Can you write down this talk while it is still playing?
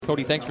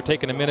Cody, thanks for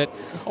taking a minute.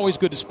 Always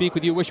good to speak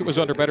with you. Wish it was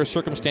under better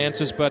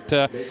circumstances, but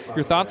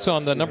your thoughts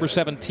on the number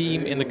 7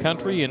 team in the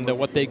country and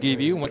what they gave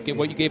you and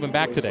what you gave them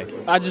back today?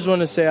 I just want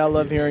to say I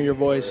love hearing your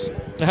voice.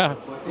 Yeah.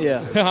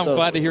 I'm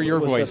glad to hear your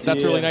voice.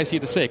 That's really nice of you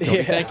to say, Cody.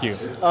 Yeah. Thank you.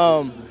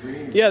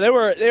 They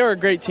were a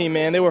great team,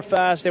 man. They were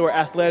fast. They were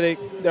athletic.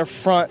 Their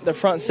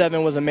front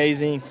 7 was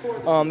amazing.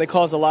 They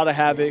caused a lot of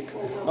havoc.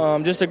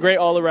 Just a great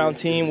all-around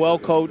team, well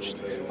coached.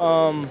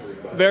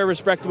 Very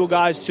respectable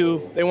guys,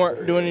 too. They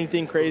weren't doing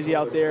anything crazy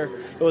out there.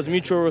 It was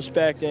mutual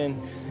respect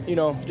and,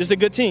 just a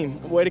good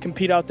team. Way to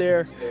compete out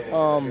there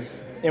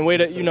and way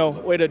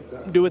to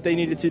do what they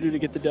needed to do to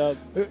get the dub.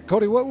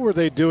 Cody, what were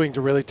they doing to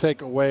really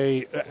take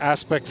away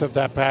aspects of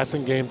that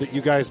passing game that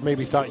you guys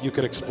maybe thought you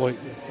could exploit?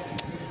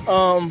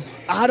 During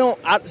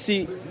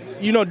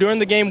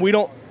the game,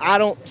 I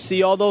don't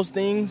see all those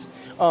things.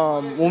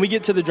 When we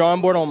get to the drawing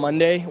board on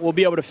Monday, we'll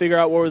be able to figure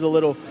out what were the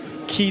little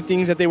key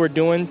things that they were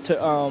doing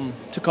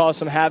to cause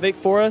some havoc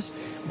for us.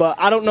 But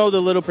I don't know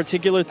the little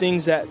particular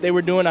things that they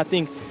were doing. I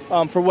think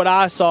for what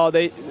I saw,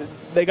 they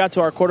got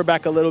to our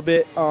quarterback a little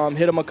bit,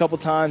 hit him a couple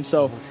times.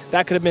 So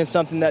that could have been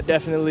something that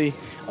definitely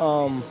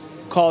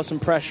caused some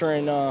pressure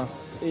and,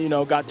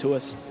 got to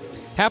us.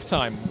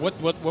 Halftime,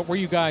 what were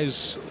you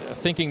guys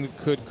thinking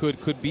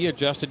could be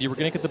adjusted? You were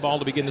going to get the ball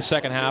to begin the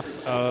second half.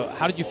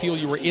 How did you feel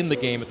you were in the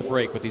game at the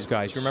break with these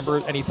guys? You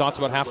remember any thoughts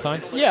about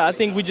halftime? Yeah, I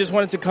think we just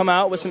wanted to come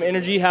out with some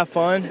energy, have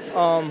fun,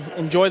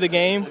 enjoy the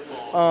game,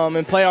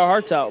 and play our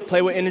hearts out.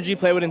 Play with energy,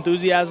 play with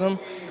enthusiasm.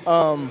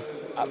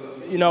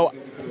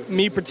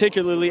 Me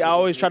particularly, I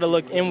always try to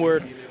look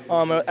inward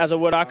as of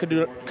what I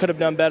could have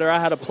done better. I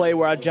had a play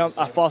where I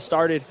false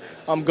started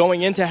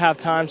going into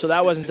halftime, so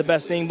that wasn't the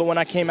best thing. But when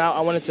I came out,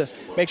 I wanted to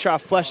make sure I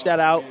fleshed that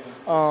out,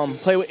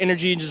 play with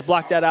energy, and just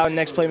block that out in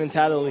next play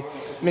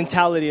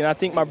mentality. And I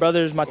think my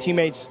brothers, my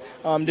teammates,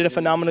 did a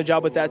phenomenal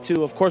job with that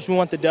too. Of course, we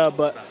want the dub,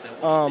 but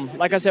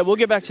like I said, we'll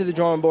get back to the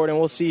drawing board and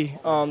we'll see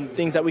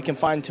things that we can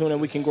fine-tune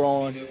and we can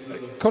grow on.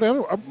 Cody,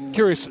 I'm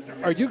curious,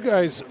 are you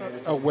guys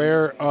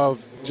aware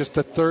of just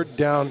the third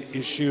down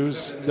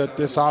issues that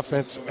this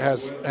offense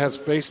has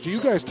faced? Do you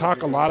guys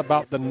talk a lot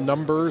about the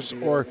numbers,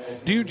 or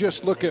do you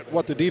just look at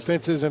what the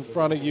defense is in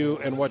front of you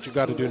and what you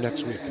got to do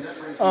next week?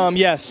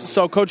 Yes.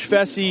 So Coach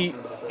Fessy,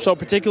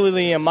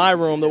 particularly in my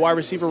room, the wide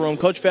receiver room,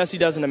 Coach Fessy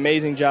does an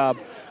amazing job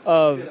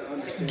of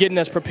getting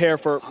us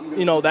prepared for,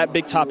 that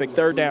big topic,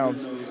 third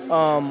downs.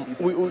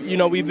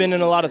 We've been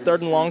in a lot of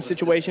third and long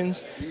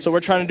situations, so we're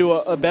trying to do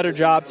a better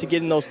job to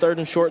get in those third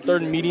and short,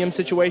 third and medium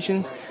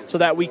situations so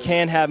that we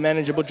can have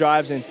manageable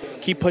drives and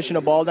keep pushing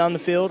the ball down the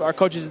field. Our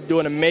coaches do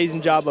an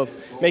amazing job of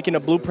making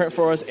a blueprint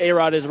for us.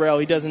 A-Rod Israel,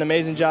 he does an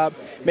amazing job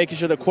making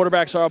sure the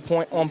quarterbacks are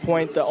on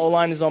point, the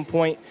O-line is on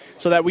point,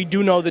 so that we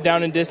do know the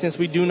down and distance.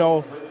 We do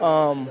know,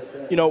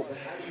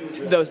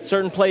 the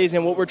certain plays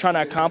and what we're trying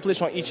to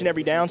accomplish on each and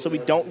every down so we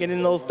don't get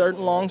in those third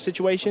and long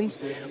situations.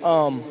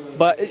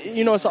 But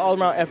it's an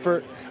all-around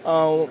effort.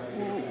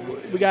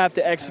 We got to have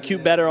to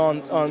execute better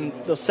on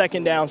the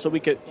second down so we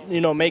could,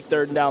 make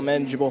third and down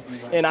manageable.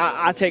 And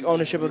I take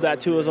ownership of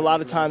that, too. There's a lot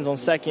of times on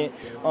second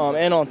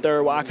and on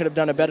third where I could have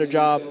done a better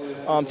job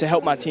to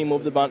help my team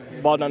move the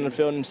ball down the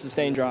field and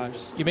sustain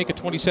drives. You make a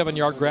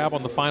 27-yard grab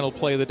on the final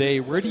play of the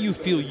day. Where do you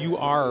feel you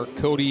are,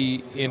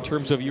 Cody, in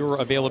terms of your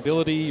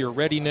availability, your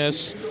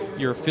readiness,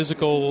 your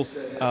physical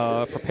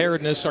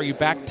preparedness? Are you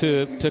back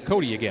to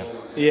Cody again?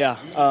 Yeah,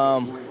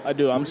 I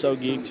do. I'm so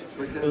geeked.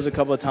 There was a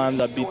couple of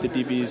times I beat the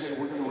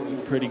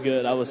DBs pretty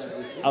good. I was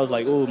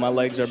like, ooh, my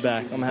legs are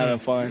back. I'm having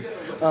fun.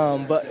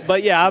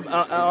 But yeah,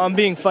 I'm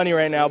being funny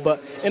right now.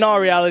 But in all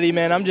reality,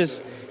 man, I'm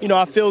just,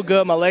 I feel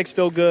good. My legs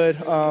feel good.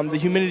 The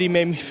humidity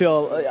made me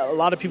feel, a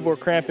lot of people were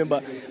cramping,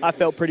 but I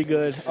felt pretty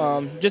good.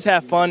 Just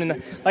have fun.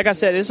 And like I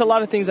said, there's a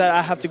lot of things that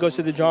I have to go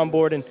to the drawing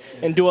board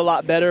and do a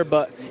lot better.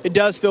 But it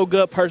does feel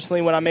good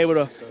personally when I'm able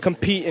to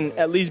compete and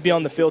at least be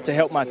on the field to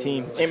help my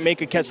team and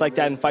make a catch like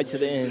that and fight to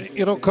the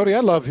end. Cody,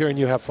 I love hearing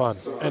you have fun.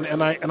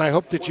 And I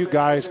hope that you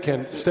guys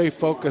can stay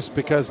focused,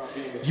 because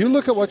you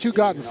look at what you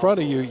got in front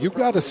of you. You've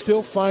got to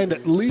still find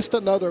at least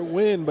another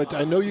win, but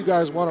I know you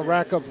guys want to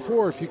rack up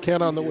 4 if you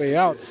can on the way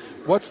out.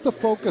 What's the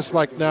focus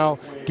like now,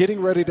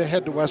 getting ready to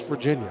head to West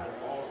Virginia?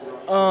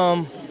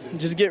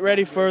 Just get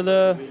ready for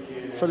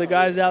the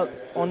guys out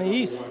on the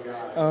East.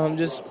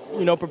 Just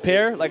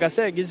prepare. Like I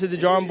said, get to the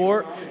drawing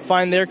board,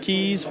 find their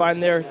keys,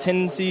 find their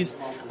tendencies,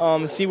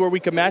 see where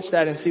we can match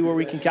that and see where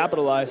we can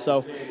capitalize.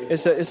 So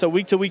it's a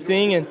week-to-week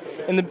thing,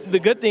 and the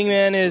good thing,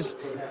 man, is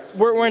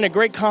we're in a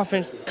great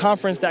conference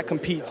that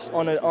competes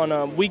on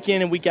a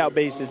week-in and week-out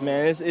basis,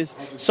 man. It's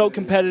so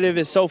competitive.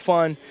 It's so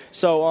fun.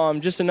 So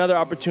just another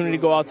opportunity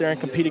to go out there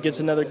and compete against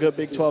another good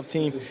Big 12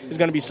 team is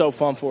going to be so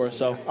fun for us.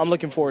 So I'm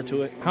looking forward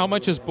to it. How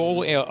much is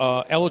bowl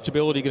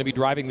eligibility going to be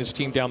driving this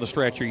team down the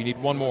stretch, or you need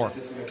one more?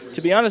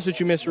 To be honest with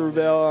you, Mr.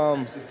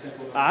 Rubel,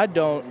 I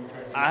don't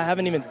I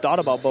haven't even thought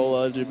about bowl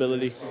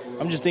eligibility.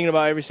 I'm just thinking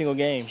about every single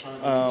game.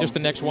 Just the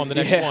next one,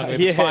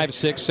 Maybe it's 5,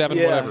 6, 7,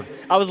 whatever.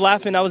 I was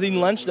laughing. I was eating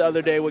lunch the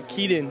other day with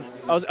Keaton.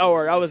 I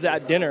was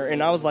at dinner,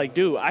 and I was like,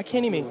 dude, I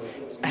can't even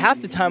 –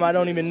 half the time I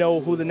don't even know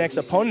who the next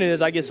opponent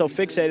is. I get so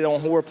fixated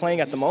on who we're playing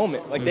at the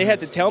moment. Like, they had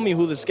to tell me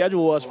who the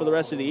schedule was for the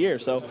rest of the year.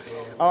 So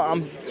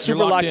I'm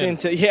super locked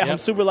into I'm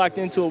super locked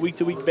into a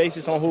week-to-week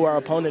basis on who our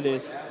opponent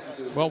is.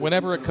 Well,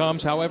 whenever it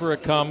comes, however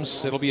it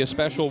comes, it'll be a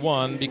special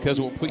one because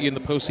it will put you in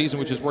the postseason,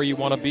 which is where you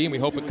want to be, and we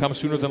hope it comes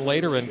sooner than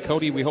later. And,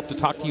 Cody, we hope to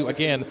talk to you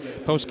again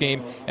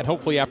post-game and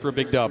hopefully after a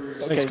big dub.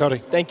 Thanks, Cody.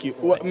 Thank you.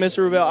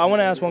 Mr. Rubel, I want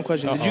to ask one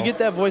question. Did you get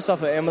that voice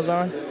off of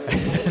Amazon?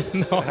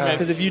 No, man.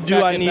 Because if you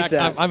do, I need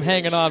that. I'm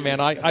hanging on,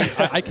 man.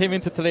 I came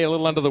into today a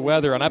little under the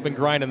weather, and I've been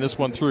grinding this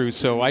one through,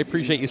 so I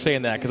appreciate you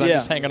saying that because I'm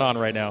just hanging on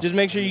right now. Just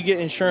make sure you get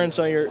insurance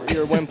on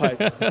your windpipe.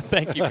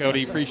 Thank you,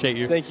 Cody. Appreciate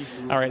you. Thank you.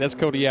 All right, that's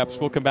Cody Epps.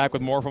 We'll come back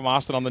with more from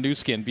Austin on the new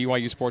skin,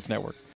 BYU Sports Network.